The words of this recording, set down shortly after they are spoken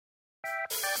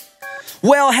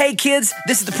Well, hey kids,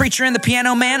 this is The Preacher and the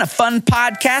Piano Man, a fun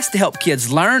podcast to help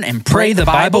kids learn and pray the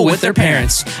Bible with their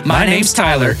parents. My name's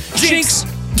Tyler. Jinx!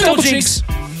 Double Jinx!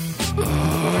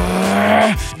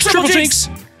 Triple Jinx!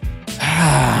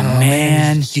 Ah,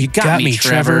 man, you got me,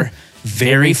 Trevor.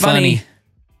 Very funny.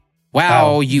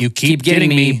 Wow, you keep getting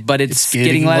me, but it's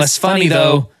getting less funny,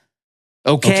 though.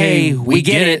 Okay, we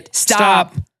get it.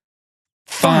 Stop.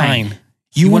 Fine.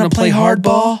 You want to play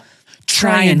hardball?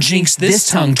 Try and jinx this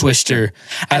tongue twister.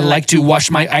 I like to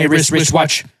wash my iris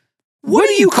wristwatch. What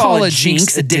do you call a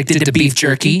jinx addicted to beef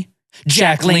jerky?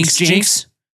 Jack Link's Jinx.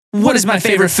 What is my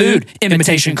favorite food?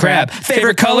 Imitation crab.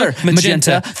 Favorite color?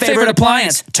 Magenta. Favorite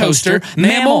appliance? Toaster.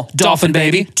 Mammal? Dolphin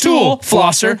baby. Tool?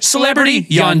 Flosser. Celebrity?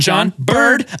 Yon John.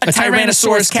 Bird? A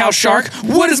Tyrannosaurus cow shark.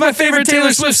 What is my favorite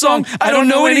Taylor Swift song? I don't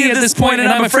know any at this point and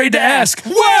I'm afraid to ask.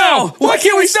 Wow! Why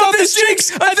can't we stop this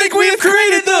jinx? I think we have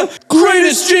created the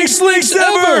greatest jinx links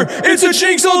ever! It's a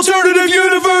jinx alternative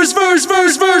universe.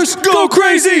 Verse. Go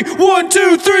crazy! 1,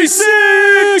 2, 3,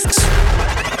 6!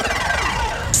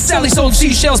 Sally sold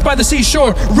seashells by the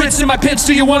seashore. Ritz in my pits,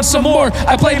 do you want some more?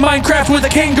 I play Minecraft with a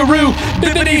kangaroo.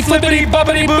 Bibbidi, flippity,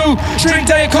 bobbity boo. Drink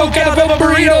Diet Coke out of a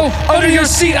burrito. Under your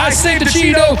seat, I saved a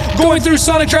Cheeto. Going through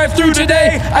Sonic Drive-Thru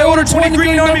today. I ordered 20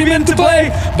 Green Army men to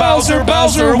play. Bowser,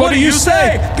 what do you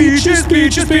say? Beaches.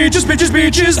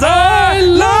 I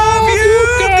love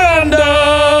Uganda.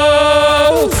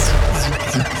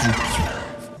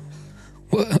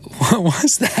 What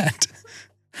was that?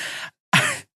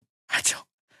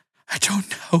 I don't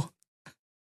know.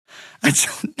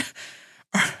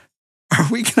 Are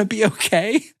we going to be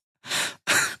okay?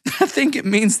 I think it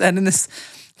means that in this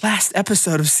last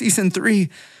episode of season 3,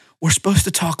 we're supposed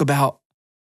to talk about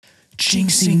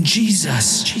jinxing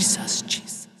Jesus. Jesus.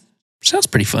 Sounds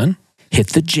pretty fun. Hit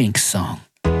the Jinx song.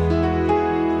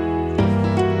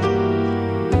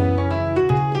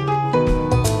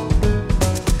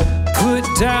 Put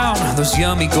down those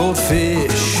yummy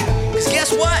goldfish. 'Cause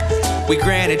guess what? We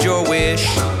granted your wish.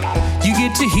 You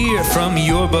get to hear from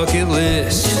your bucket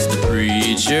list. It's the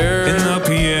Preacher and the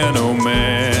Piano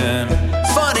Man.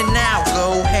 Fun and now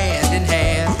go hand in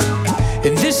hand.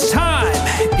 And this time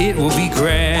it will be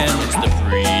grand. It's the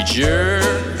Preacher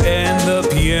and the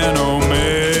Piano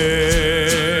Man.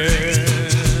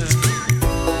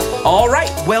 All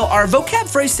right. Well, our vocab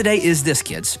phrase today is this,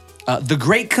 kids. The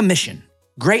Great Commission.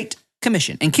 Great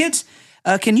Commission. And kids,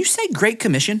 can you say Great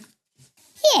Commission?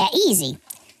 Yeah, easy.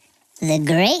 The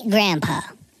Great Grandpa.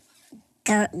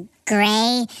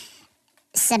 Gray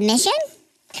Submission?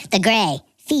 The Gray,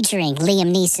 featuring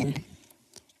Liam Neeson.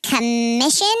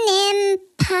 Commission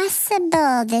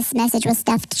impossible. This message was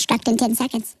struck in 10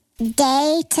 seconds.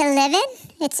 Day to live in?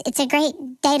 It's a great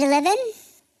day to live in.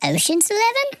 Oceans to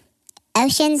live in?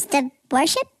 Oceans the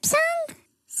worship song?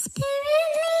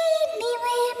 Spirit lead me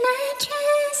where my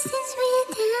trust is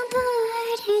without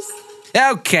borders.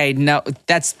 Okay, no,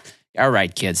 that's all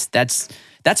right, kids. That's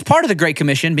part of the Great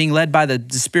Commission, being led by the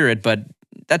Spirit, but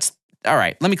that's all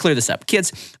right. Let me clear this up.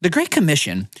 Kids, the Great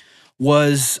Commission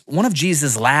was one of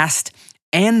Jesus' last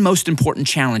and most important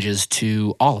challenges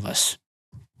to all of us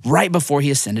right before he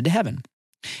ascended to heaven.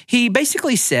 He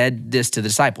basically said this to the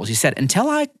disciples. He said, until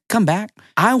I come back,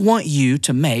 I want you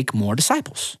to make more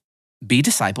disciples. Be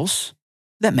disciples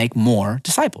that make more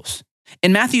disciples.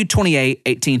 In Matthew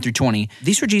 28:18-20,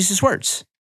 these were Jesus' words.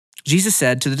 Jesus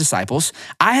said to the disciples,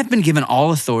 I have been given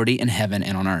all authority in heaven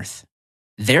and on earth.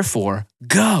 Therefore,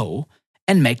 go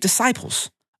and make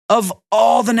disciples of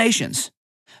all the nations,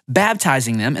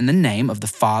 baptizing them in the name of the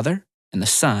Father and the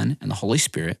Son and the Holy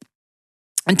Spirit,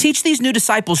 and teach these new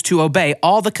disciples to obey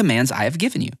all the commands I have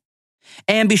given you.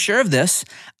 And be sure of this,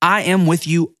 I am with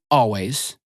you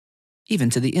always, even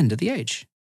to the end of the age.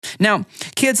 Now,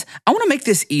 kids, I want to make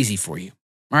this easy for you.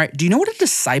 All right, do you know what a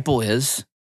disciple is?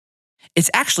 It's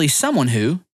actually someone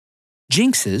who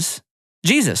jinxes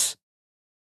Jesus.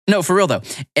 No, for real though.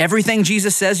 Everything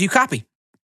Jesus says, you copy.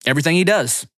 Everything he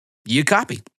does, you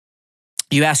copy.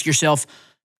 You ask yourself,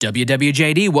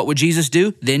 WWJD, what would Jesus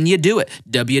do? Then you do it.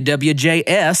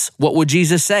 WWJS, what would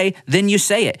Jesus say? Then you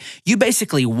say it. You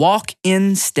basically walk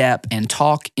in step and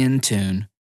talk in tune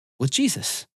with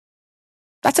Jesus.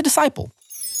 That's a disciple.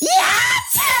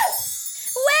 Yes!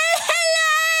 Well,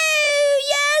 hello!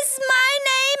 Yes, my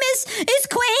name is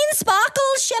Queen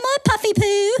Sparkle Shimmer Puffy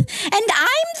Poo, and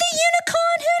I'm the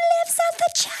unicorn who lives at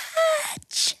the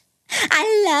church. I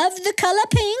love the color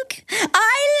pink.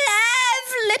 I love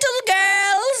little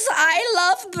girls. I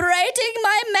love braiding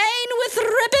my mane with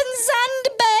ribbons and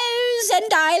bows,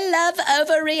 and I love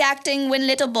overreacting when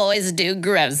little boys do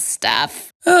gross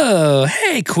stuff. Oh,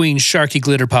 hey, Queen Sharky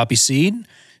Glitter Poppy Seed.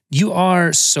 you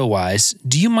are so wise.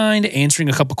 Do you mind answering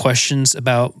a couple questions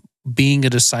about being a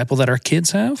disciple that our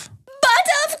kids have? But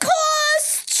of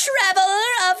course,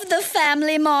 Trevor of the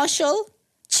Family Marshal,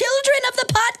 children of the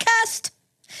podcast,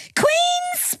 Queen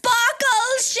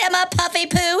Sparkle Shimmer Puffy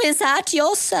Poo is at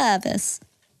your service.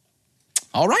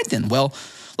 All right, then. Well,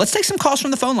 let's take some calls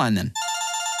from the phone line, then.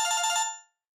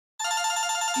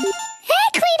 Hey,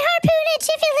 Queen Harpoon and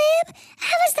Jiffy Lube.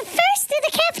 I was the first through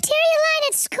the cafeteria line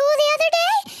at school the other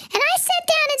day, and I sat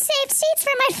down and saved seats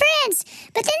for my friends.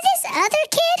 But then this other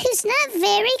kid who's not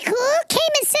very cool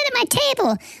came and sat at my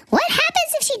table. What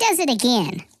happens if she does it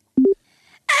again?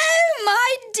 Oh,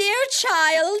 my dear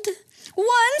child.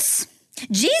 Once,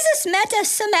 Jesus met a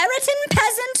Samaritan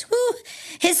peasant who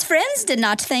his friends did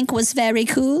not think was very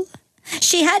cool.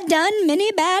 She had done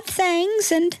many bad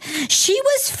things, and she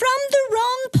was from the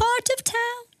wrong part of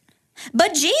town.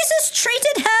 But Jesus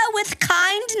treated her with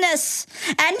kindness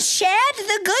and shared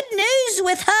the good news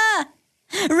with her.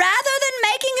 Rather than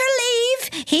making her leave,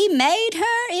 he made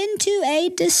her into a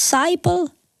disciple.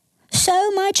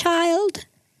 So, my child,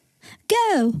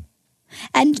 go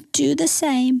and do the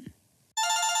same.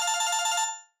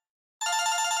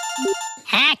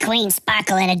 Hi, Queen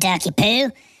Sparkle and a Ducky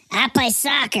Poo. I play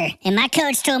soccer, and my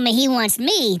coach told me he wants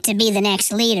me to be the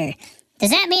next leader.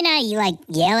 Does that mean I,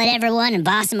 yell at everyone and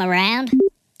boss them around?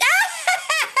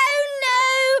 Oh,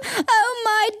 no! Oh,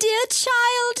 my dear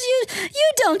child,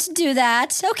 you don't do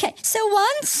that. Okay, so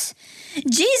once,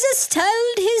 Jesus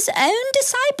told his own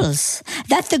disciples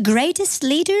that the greatest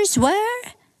leaders were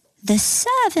the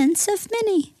servants of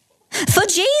many. For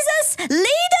Jesus,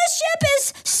 leadership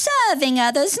is serving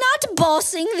others, not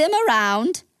bossing them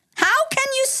around. How can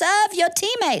you serve your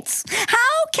teammates?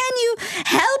 How can you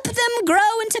help them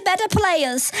grow into better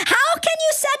players? How can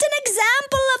you set an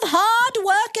example of hard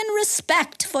work and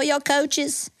respect for your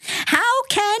coaches? How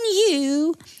can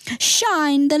you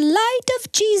shine the light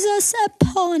of Jesus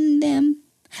upon them?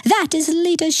 That is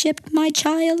leadership, my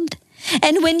child.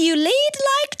 And when you lead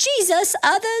like Jesus,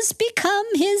 others become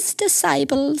his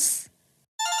disciples.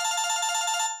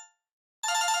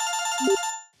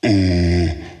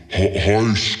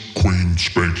 Hi, Queen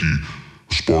Spanky,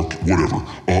 Spark, whatever.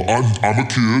 I'm a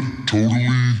kid, totally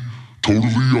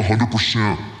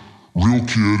 100% real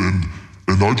kid,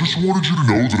 and I just wanted you to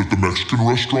know that at the Mexican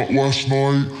restaurant last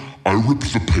night, I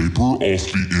ripped the paper off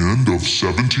the end of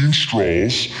 17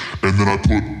 straws, and then I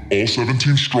put all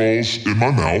 17 straws in my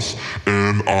mouth,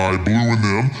 and I blew in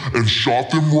them and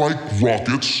shot them like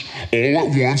rockets all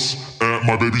at once at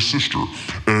my baby sister,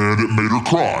 and it made her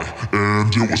cry,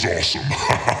 and it was awesome.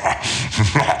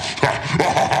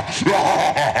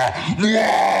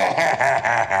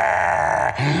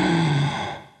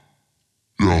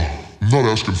 Yeah, I'm not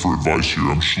asking for advice here,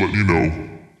 I'm just letting you know.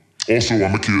 Also,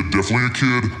 I'm a kid, definitely a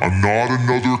kid. I'm not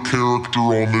another character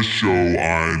on this show.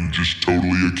 I'm just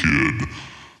totally a kid.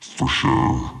 For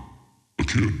sure. A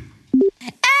kid.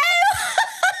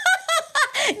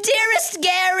 Dearest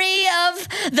Gary of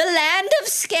the land of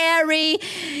Scary,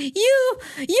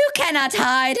 you cannot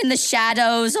hide in the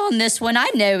shadows on this one.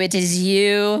 I know it is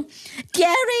you.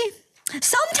 Gary,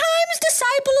 sometimes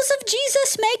disciples of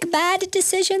Jesus make bad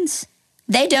decisions.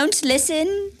 They don't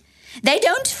listen. They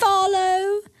don't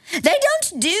follow. They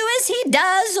don't do as he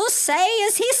does or say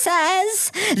as he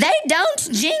says. They don't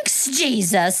jinx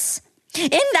Jesus. In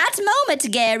that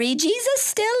moment, Gary, Jesus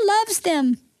still loves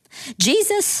them.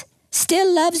 Jesus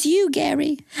still loves you,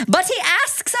 Gary. But he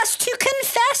asks us to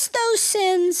confess those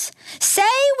sins. Say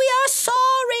we are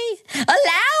sorry.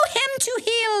 Allow him to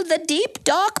heal the deep,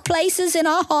 dark places in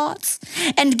our hearts.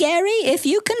 And Gary, if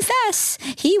you confess,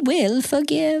 he will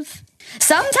forgive.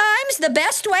 Sometimes the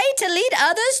best way to lead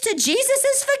others to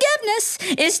Jesus' forgiveness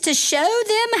is to show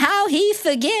them how he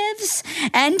forgives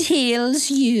and heals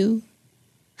you.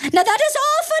 Now that is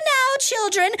all for now,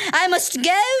 children. I must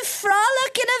go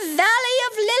frolic in a valley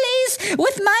of lilies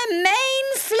with my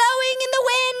mane flowing in the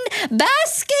wind,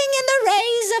 basking in the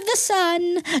rays of the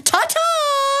sun. Ta-ta!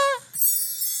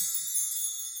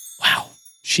 Wow.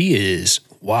 She is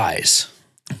wise.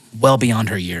 Well beyond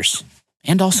her years.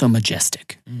 And also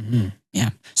majestic. Mm-hmm. Yeah.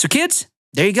 So kids,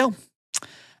 there you go.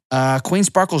 Queen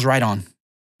Sparkle's right on.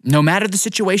 No matter the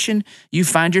situation you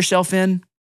find yourself in,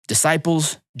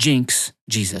 disciples, Jinx,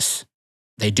 Jesus.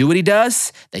 They do what he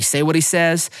does. They say what he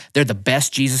says. They're the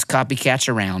best Jesus copycats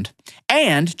around.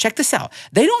 And check this out.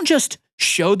 They don't just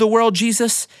show the world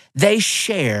Jesus. They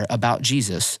share about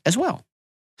Jesus as well.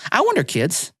 I wonder,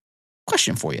 kids,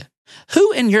 question for you.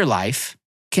 Who in your life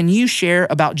can you share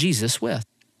about Jesus with?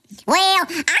 Well, I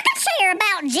can share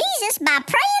about Jesus by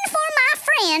praying for my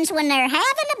friends when they're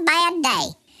having a bad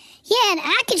day. Yeah, and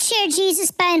I could share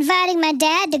Jesus by inviting my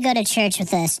dad to go to church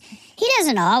with us. He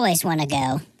doesn't always want to go.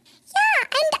 Yeah,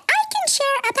 and I can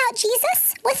share about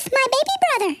Jesus with my baby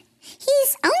brother.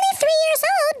 He's only 3 years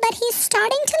old, but he's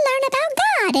starting to learn about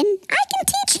God, and I can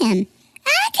teach him.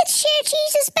 I could share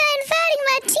Jesus by inviting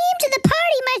my team to the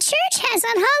party my church has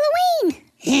on Halloween.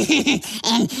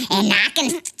 and I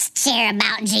can share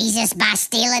about Jesus by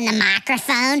stealing the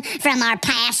microphone from our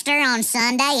pastor on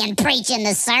Sunday and preaching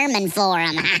the sermon for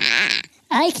him.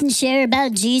 I can share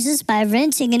about Jesus by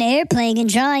renting an airplane and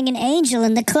drawing an angel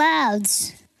in the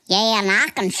clouds. Yeah, and I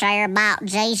can share about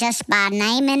Jesus by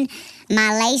naming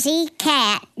my lazy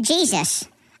cat Jesus,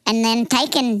 and then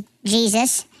taking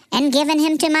Jesus and giving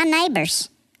him to my neighbors.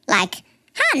 Like,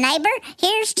 hi, neighbor,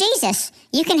 here's Jesus.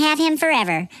 You can have him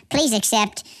forever. Please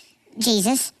accept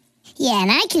Jesus. Yeah,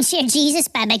 and I can share Jesus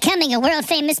by becoming a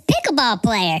world-famous pickleball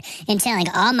player and telling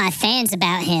all my fans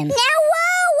about him. Now, whoa.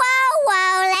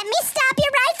 Let me stop you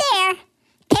right there.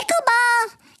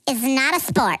 Pickleball is not a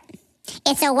sport.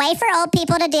 It's a way for old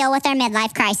people to deal with their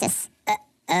midlife crisis.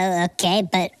 Okay,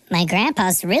 but my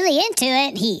grandpa's really into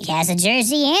it. He has a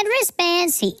jersey and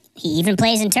wristbands. He even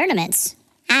plays in tournaments.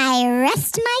 I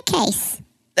rest my case.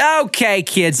 Okay,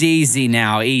 kids, easy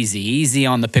now. Easy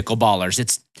on the pickleballers.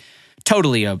 It's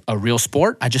totally a real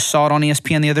sport. I just saw it on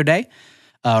ESPN the other day,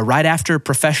 right after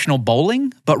professional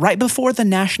bowling, but right before the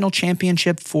national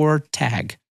championship for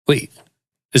tag. Wait,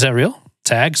 is that real?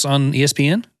 Tags on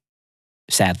ESPN?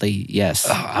 Sadly, yes.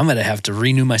 Oh, I'm going to have to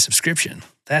renew my subscription.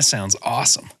 That sounds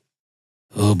awesome.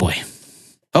 Oh, boy.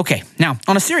 Okay, now,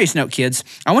 on a serious note, kids,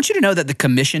 I want you to know that the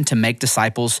commission to make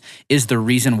disciples is the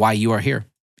reason why you are here.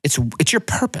 It's your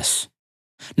purpose.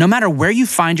 No matter where you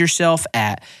find yourself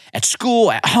at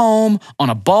school, at home, on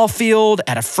a ball field,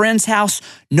 at a friend's house,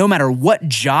 no matter what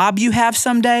job you have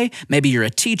someday, maybe you're a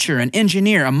teacher, an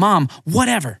engineer, a mom,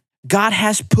 whatever, God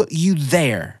has put you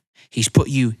there. He's put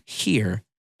you here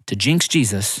to jinx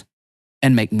Jesus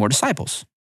and make more disciples.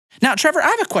 Now, Trevor, I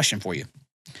have a question for you.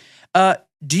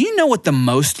 Do you know what the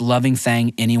most loving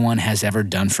thing anyone has ever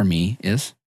done for me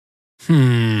is?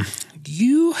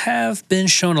 You have been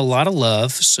shown a lot of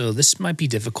love, so this might be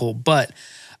difficult, but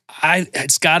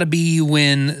it's got to be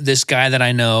when this guy that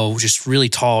I know, just really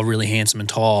tall, really handsome and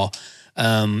tall,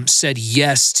 said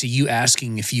yes to you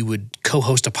asking if you would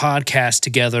co-host a podcast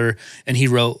together, and he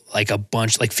wrote like a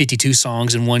bunch, like 52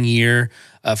 songs in 1 year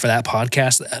for that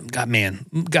podcast.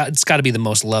 God, it's got to be the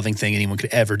most loving thing anyone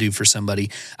could ever do for somebody.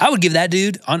 I would give that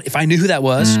dude, if I knew who that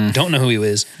was, don't know who he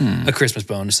is, a Christmas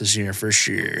bonus this year for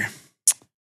sure.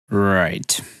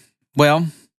 Right. Well,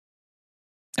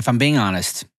 if I'm being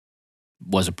honest, it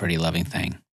was a pretty loving thing.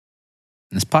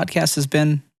 And this podcast has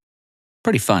been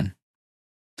pretty fun.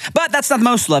 But that's not the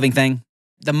most loving thing.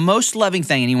 The most loving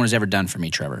thing anyone has ever done for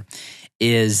me, Trevor,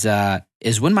 is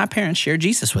when my parents shared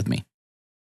Jesus with me.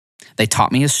 They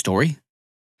taught me his story.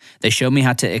 They showed me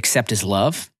how to accept his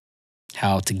love,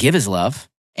 how to give his love,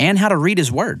 and how to read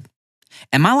his word.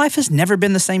 And my life has never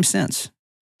been the same since.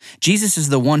 Jesus is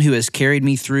the one who has carried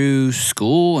me through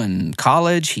school and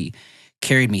college. He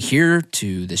carried me here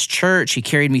to this church. He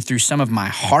carried me through some of my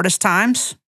hardest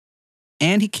times,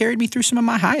 and he carried me through some of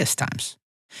my highest times.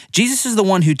 Jesus is the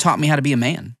one who taught me how to be a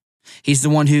man. He's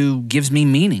the one who gives me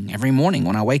meaning every morning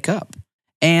when I wake up.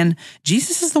 And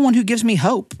Jesus is the one who gives me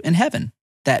hope in heaven,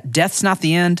 that death's not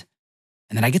the end,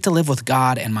 and that I get to live with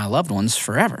God and my loved ones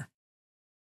forever.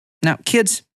 Now,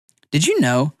 kids, did you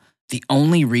know the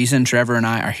only reason Trevor and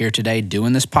I are here today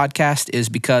doing this podcast is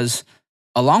because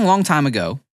a long, long time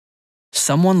ago,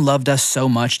 someone loved us so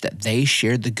much that they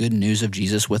shared the good news of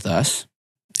Jesus with us.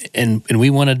 And we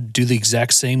want to do the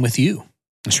exact same with you.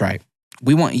 That's right.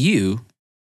 We want you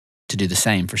to do the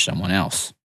same for someone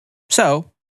else. So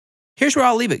here's where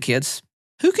I'll leave it, kids.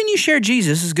 Who can you share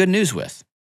Jesus' good news with?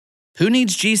 Who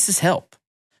needs Jesus' help?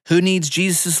 Who needs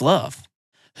Jesus' love?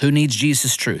 Who needs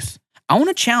Jesus' truth? I want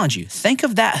to challenge you. Think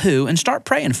of that who and start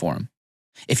praying for him.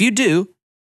 If you do,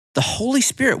 the Holy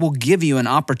Spirit will give you an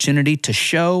opportunity to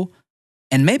show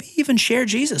and maybe even share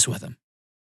Jesus with him.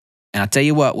 And I'll tell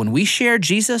you what, when we share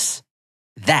Jesus,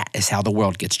 that is how the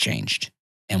world gets changed.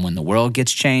 And when the world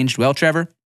gets changed, well, Trevor,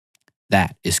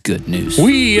 that is good news.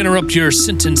 We interrupt your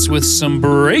sentence with some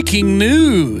breaking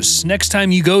news. Next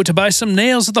time you go to buy some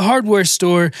nails at the hardware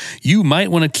store, you might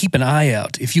want to keep an eye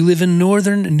out if you live in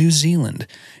northern New Zealand.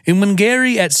 In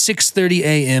Wangari at 6:30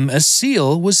 a.m., a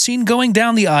seal was seen going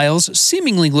down the aisles,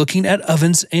 seemingly looking at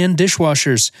ovens and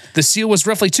dishwashers. The seal was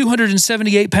roughly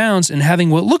 278 pounds and having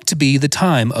what looked to be the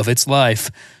time of its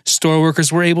life. Store workers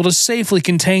were able to safely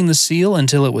contain the seal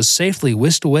until it was safely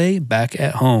whisked away back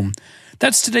at home.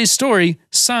 That's today's story,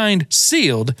 signed,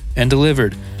 sealed, and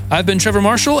delivered. I've been Trevor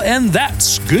Marshall, and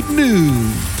that's good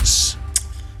news.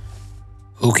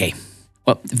 Okay.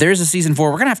 Well, if there's a season 4,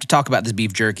 we're going to have to talk about this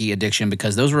beef jerky addiction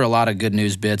because those were a lot of good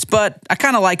news bits, but I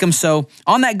kind of like them. So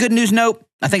on that good news note,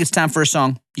 I think it's time for a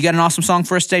song. You got an awesome song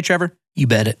for us today, Trevor? You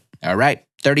bet it. All right.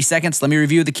 30 seconds. Let me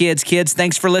review the kids. Kids,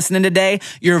 thanks for listening today.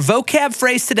 Your vocab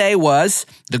phrase today was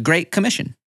the Great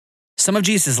Commission. Some of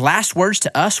Jesus' last words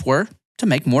to us were to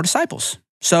make more disciples.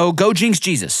 So go jinx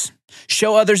Jesus.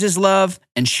 Show others his love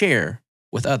and share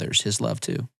with others his love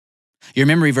too. Your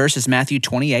memory verse is Matthew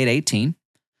 28:18.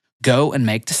 Go and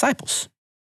make disciples.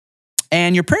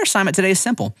 And your prayer assignment today is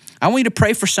simple. I want you to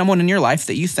pray for someone in your life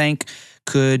that you think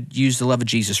could use the love of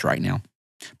Jesus right now.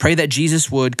 Pray that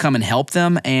Jesus would come and help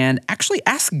them, and actually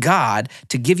ask God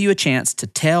to give you a chance to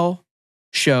tell,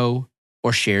 show,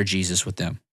 or share Jesus with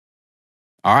them.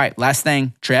 All right, last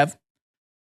thing, Trev,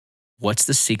 what's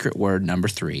the secret word number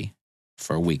 3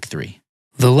 for week 3?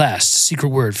 The last secret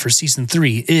word for season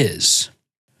 3 is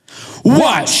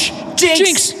watch.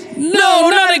 Jinx! No,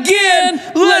 not again!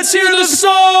 Let's hear the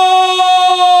song!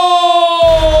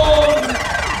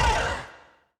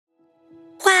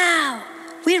 Wow,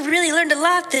 we've really learned a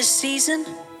lot this season.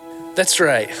 That's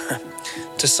right.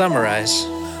 To summarize,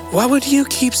 why would you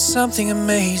keep something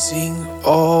amazing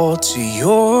all to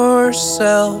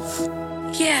yourself?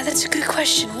 Yeah, that's a good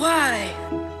question. Why?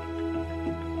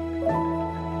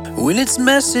 When its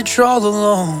message all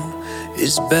alone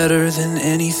is better than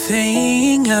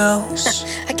anything else.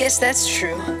 I guess that's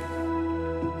true.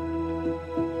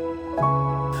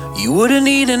 You wouldn't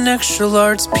eat an extra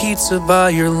large pizza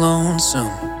by your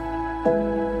lonesome.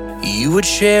 You would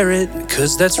share it,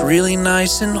 'cause that's really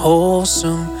nice and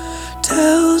wholesome.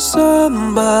 Tell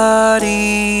somebody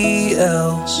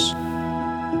else.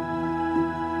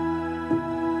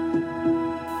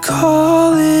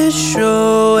 Call it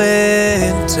show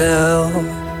and tell.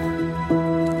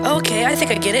 Okay, I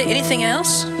think I get it. Anything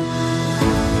else?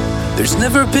 There's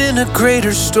never been a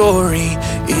greater story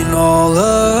in all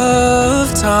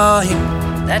of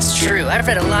time. That's true. I've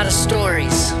read a lot of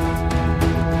stories.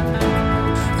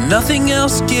 Nothing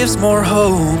else gives more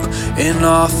hope and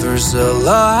offers a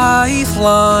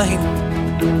lifeline.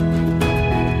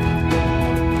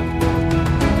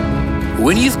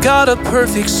 When you've got a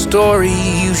perfect story,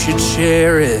 you should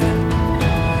share it.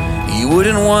 You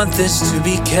wouldn't want this to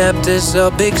be kept as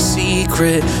a big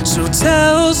secret, so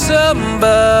tell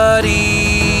somebody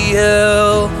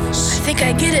else. I think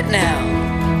I get it now.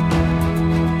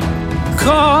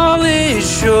 Call it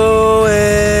show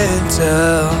and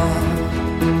tell.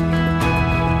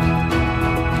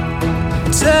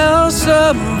 Tell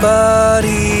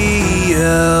somebody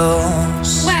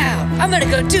else. Wow, I'm gonna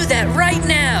go do that right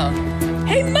now.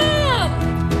 Hey, Mom!